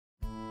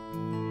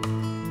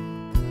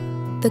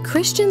The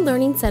Christian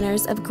Learning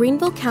Centers of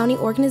Greenville County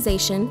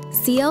Organization,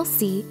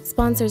 CLC,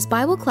 sponsors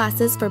Bible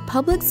classes for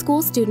public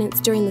school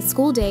students during the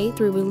school day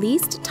through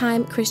Released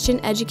Time Christian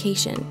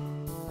Education.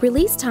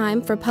 Release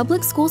time for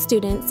public school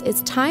students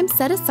is time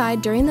set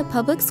aside during the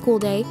public school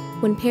day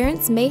when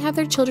parents may have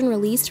their children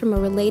released from a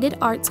related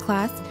arts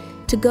class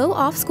to go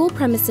off school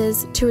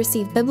premises to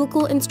receive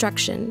biblical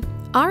instruction.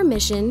 Our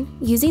mission,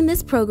 using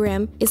this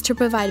program, is to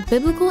provide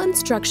biblical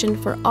instruction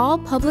for all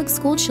public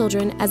school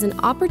children as an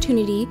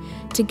opportunity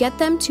to get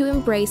them to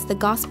embrace the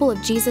gospel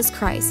of Jesus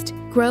Christ,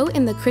 grow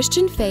in the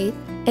Christian faith,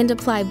 and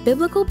apply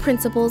biblical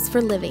principles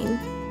for living.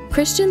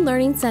 Christian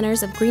Learning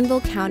Centers of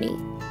Greenville County,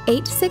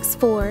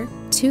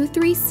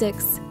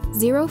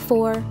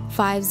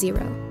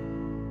 864-236-0450.